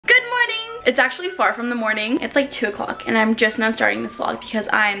It's actually far from the morning. It's like 2 o'clock and I'm just now starting this vlog because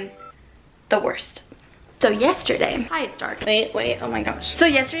I'm the worst. So yesterday, hi, it's dark. Wait, oh my gosh. So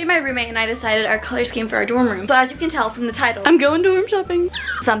yesterday my roommate and I decided our color scheme for our dorm room. So as you can tell from the title, I'm going dorm shopping.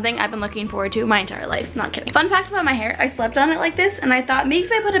 Something I've been looking forward to my entire life, not kidding. Fun fact about my hair, I slept on it like this and I thought maybe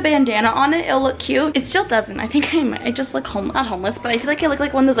if I put a bandana on it, it'll look cute. It still doesn't. I think I just look not homeless, but I feel like I look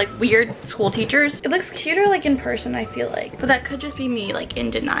like one of those like weird school teachers. It looks cuter like in person, I feel like. But that could just be me like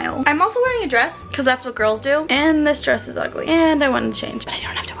in denial. I'm also wearing a dress because that's what girls do. And this dress is ugly. And I wanted to change. But I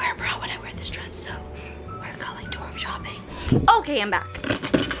don't have to wear a bra when I wear this dress, so we're going dorm shopping. Okay, I'm back.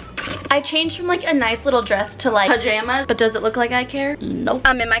 I changed from like a nice little dress to like pajamas, but does it look like I care? Nope.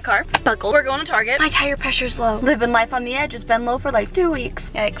 I'm in my car, buckled. We're going to Target. My tire pressure's low. Living life on the edge has been low for like 2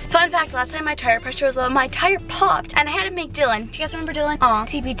 weeks. Yikes. Fun fact, last time my tire pressure was low, my tire popped and I had to make Dylan. Do you guys remember Dylan? Aw,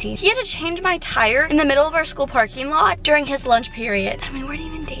 TBT. He had to change my tire in the middle of our school parking lot during his lunch period. I mean, we weren't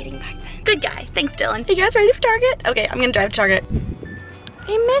even dating back then. Good guy. Thanks, Dylan. You guys ready for Target? Okay, I'm gonna drive to Target.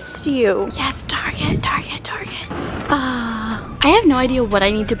 I missed you. Yes, Target. I have no idea what I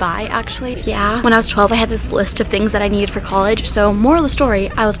need to buy, actually. Yeah, when I was 12, I had this list of things that I needed for college. So, moral of the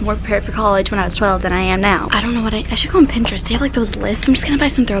story, I was more prepared for college when I was 12 than I am now. I don't know what I should go on Pinterest. They have like those lists. I'm just gonna buy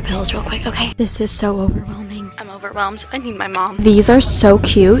some throw pillows real quick, okay? This is so overwhelming. I'm overwhelmed. I need my mom. These are so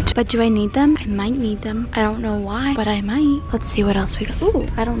cute, but do I need them? I might need them. I don't know why, but I might. Let's see what else we got. Ooh,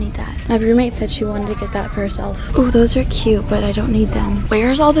 I don't need that. My roommate said she wanted to get that for herself. Ooh, those are cute, but I don't need them.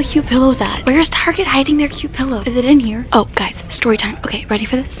 Where's all the cute pillows at? Where's Target hiding their cute pillows? Is it in here? Oh, guys, story time. Okay, ready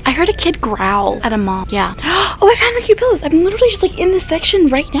for this? I heard a kid growl at a mom. Yeah. Oh, I found the cute pillows. I'm literally just like in this section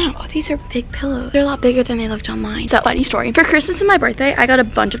right now. Oh, these are big pillows. They're a lot bigger than they looked online. So, funny story. For Christmas and my birthday, I got a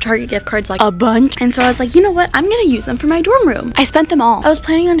bunch of Target gift cards, like a bunch. And so I was like, you know what? I'm gonna use them for my dorm room. I spent them all. I was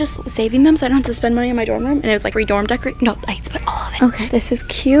planning on just saving them so I don't have to spend money on my dorm room. And it was like free dorm decoration. No, I spent all of it. Okay, this is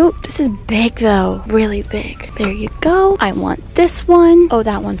cute. This is big though. Really big. There you go. I want this one. Oh,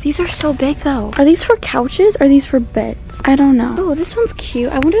 that one. These are so big though. Are these for couches? Or are these for beds? I don't know. Oh, this one's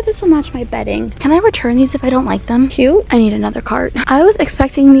cute. I wonder if this will match my bedding. Can I return these if I don't like them? Cute. I need another cart. I was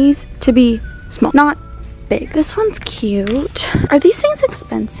expecting these to be small, not big. This one's cute. Are these things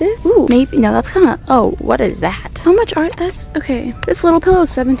expensive? Ooh, maybe. No, that's kind of, oh, what is that? How much are that's okay. This little pillow is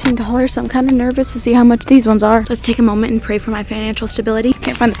 $17, so I'm kind of nervous to see how much these ones are. Let's take a moment and pray for my financial stability.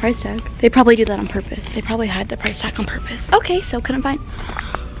 Can't find the price tag. They probably do that on purpose. They probably hide the price tag on purpose. Okay, so couldn't find $35.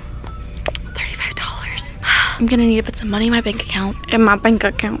 I'm gonna need to put some money in my bank account.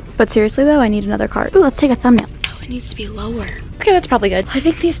 But seriously though, I need another cart. Ooh, let's take a thumbnail. Oh, it needs to be lower. Okay, that's probably good. I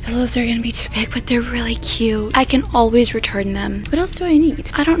think these pillows are gonna be too big, but they're really cute. I can always return them. What else do I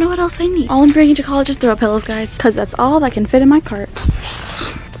need? I don't know what else I need. All I'm bringing to college is throw pillows, guys, because that's all that can fit in my cart.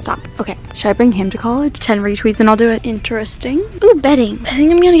 Stop. Okay, should I bring him to college? 10 retweets and I'll do it. Interesting. Ooh, bedding. I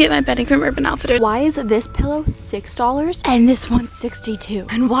think I'm gonna get my bedding from Urban Outfitters. Why is this pillow $6 and this one's $62?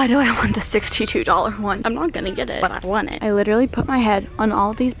 And why do I want the $62 one? I'm not gonna get it, but I want it. I literally put my head on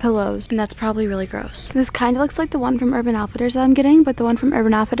all of these pillows and that's probably really gross. This kind of looks like the one from Urban Outfitters that I'm getting, but the one from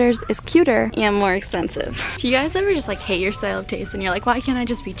Urban Outfitters is cuter and more expensive. Do you guys ever just like hate your style of taste and you're like, why can't I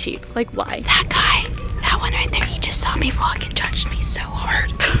just be cheap? Like, why? That guy, that one right there, he just saw me vlog and judged me so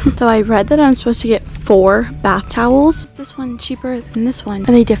hard. So I read that I'm supposed to get 4 bath towels. Is this one cheaper than this one?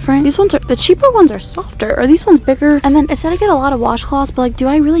 Are they different? These ones are, the cheaper ones are softer. Are these ones bigger? And then it said I get a lot of washcloths, but like, do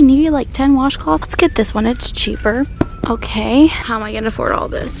I really need like 10 washcloths? Let's get this one, it's cheaper. Okay, how am I gonna afford all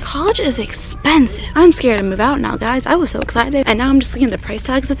this? College is expensive. I'm scared to move out now, guys. I was so excited. And now I'm just looking at the price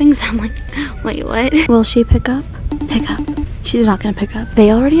tags of things. I'm like, wait, what? Will she pick up? Pick up. She's not gonna pick up.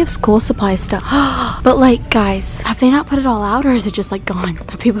 They already have school supply stuff. But like, guys, have they not put it all out or is it just like gone?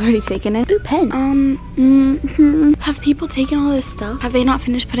 Have people already taken it? Ooh, pen. Have people taken all this stuff? Have they not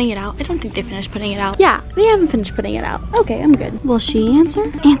finished putting it out? I don't think they finished putting it out. Yeah, they haven't finished putting it out. Okay, I'm good. Will she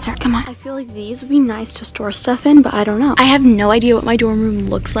answer? Answer, come on. I feel like these would be nice to store stuff in, but I don't know. I have no idea what my dorm room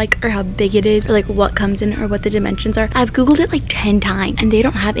looks like or how big it is or like what comes in or what the dimensions are. I've Googled it like 10 times and they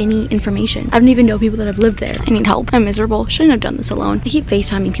don't have any information. I don't even know people that have lived there. I need help. I'm miserable. Shouldn't have done this alone. I keep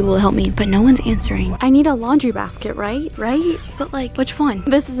FaceTiming people to help me, but no one's answering. I need a laundry basket, right? Right? But like, which one?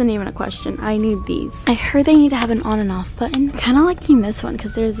 This isn't even a question. I need these. I heard they need to have an on and off button. Kind of liking this one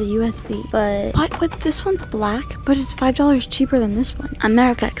because there's the USB, but what? But this one's black, but it's $5 cheaper than this one.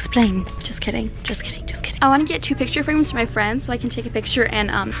 America, explain. Just kidding. Just kidding. Just kidding. I want to get 2 picture frames for my friends so I can take a picture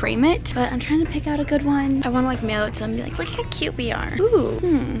and frame it, but I'm trying to pick out a good one. I want to like mail it to them and be like, look how cute we are.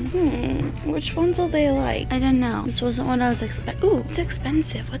 Ooh. Which ones will they like? I don't know. This wasn't what I was expecting. Ooh, it's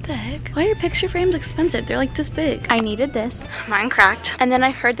expensive. What the heck? Why are picture frames expensive? They're like this big. I needed this. Mine cracked. And then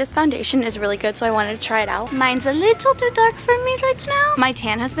I heard this foundation is really good, so I wanted to try it out. Mine's a little too dark for me right now. My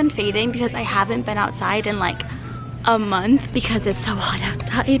tan has been fading because I haven't been outside in like a month because it's so hot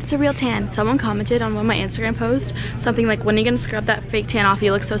outside. It's a real tan. Someone commented on one of my Instagram posts something like, when are you gonna scrub that fake tan off?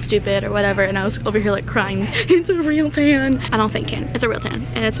 You look so stupid or whatever. And I was over here like crying. It's a real tan. I don't fake tan. It's a real tan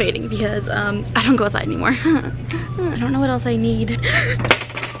and it's fading because I don't go outside anymore. I don't know what else I need.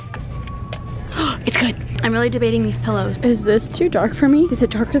 It's good. I'm really debating these pillows. Is this too dark for me? Is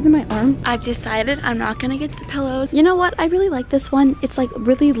it darker than my arm? I've decided I'm not gonna get the pillows. You know what? I really like this one. It's like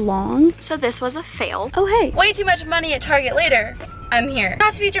really long. So this was a fail. Oh, hey. Way too much money at Target later. I'm here.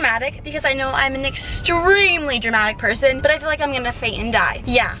 Not to be dramatic, because I know I'm an extremely dramatic person, but I feel like I'm gonna faint and die.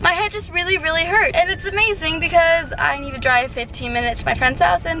 Yeah, my head just really, really hurt. And it's amazing because I need to drive 15 minutes to my friend's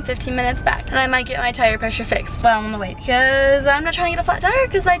house and 15 minutes back. And I might get my tire pressure fixed while I'm on the way, because I'm not trying to get a flat tire,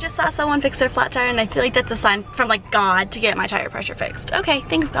 because I just saw someone fix their flat tire and I feel like that's a sign from like God to get my tire pressure fixed. Okay,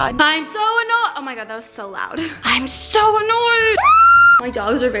 thanks God. I'm so annoyed. Oh my God, that was so loud. I'm so annoyed. My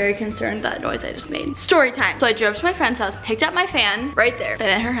dogs are very concerned that noise I just made. Story time. So I drove to my friend's house, picked up my fan right there. Been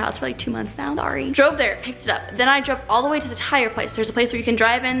at her house for like 2 months now. Sorry. Drove there, picked it up. Then I drove all the way to the tire place. There's a place where you can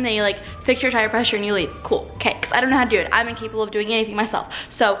drive in, they like fix your tire pressure and you leave. Cool. Okay, because I don't know how to do it. I'm incapable of doing anything myself.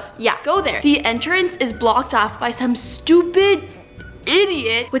 So yeah, go there. The entrance is blocked off by some stupid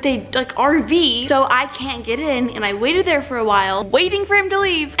idiot with a like RV, so I can't get in, and I waited there for a while waiting for him to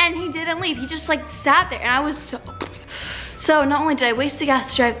leave, and he didn't leave. He just like sat there, and I was so not only did I waste the gas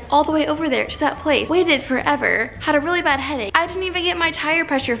to drive all the way over there to that place, waited forever, had a really bad headache. I didn't even get my tire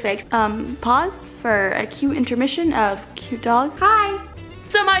pressure fixed. Pause for a cute intermission of cute dog. Hi.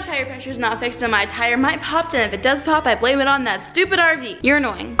 So my tire pressure is not fixed and my tire might pop, and if it does pop, I blame it on that stupid RV. You're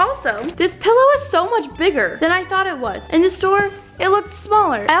annoying. Also, this pillow is so much bigger than I thought it was. In the store, it looked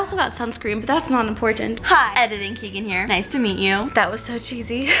smaller. I also got sunscreen, but that's not important. Hi, editing Keegan here. Nice to meet you. That was so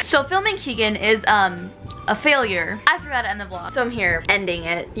cheesy. So filming Keegan is a failure. I forgot to end the vlog, so I'm here ending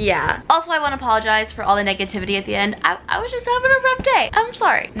it. Yeah. Also, I want to apologize for all the negativity at the end. I was just having a rough day. I'm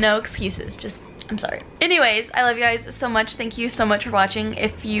sorry. No excuses, just I'm sorry. Anyways, I love you guys so much. Thank you so much for watching.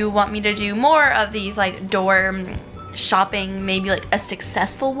 If you want me to do more of these like dorm shopping, maybe like a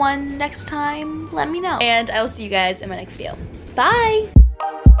successful one next time, let me know. And I will see you guys in my next video. Bye!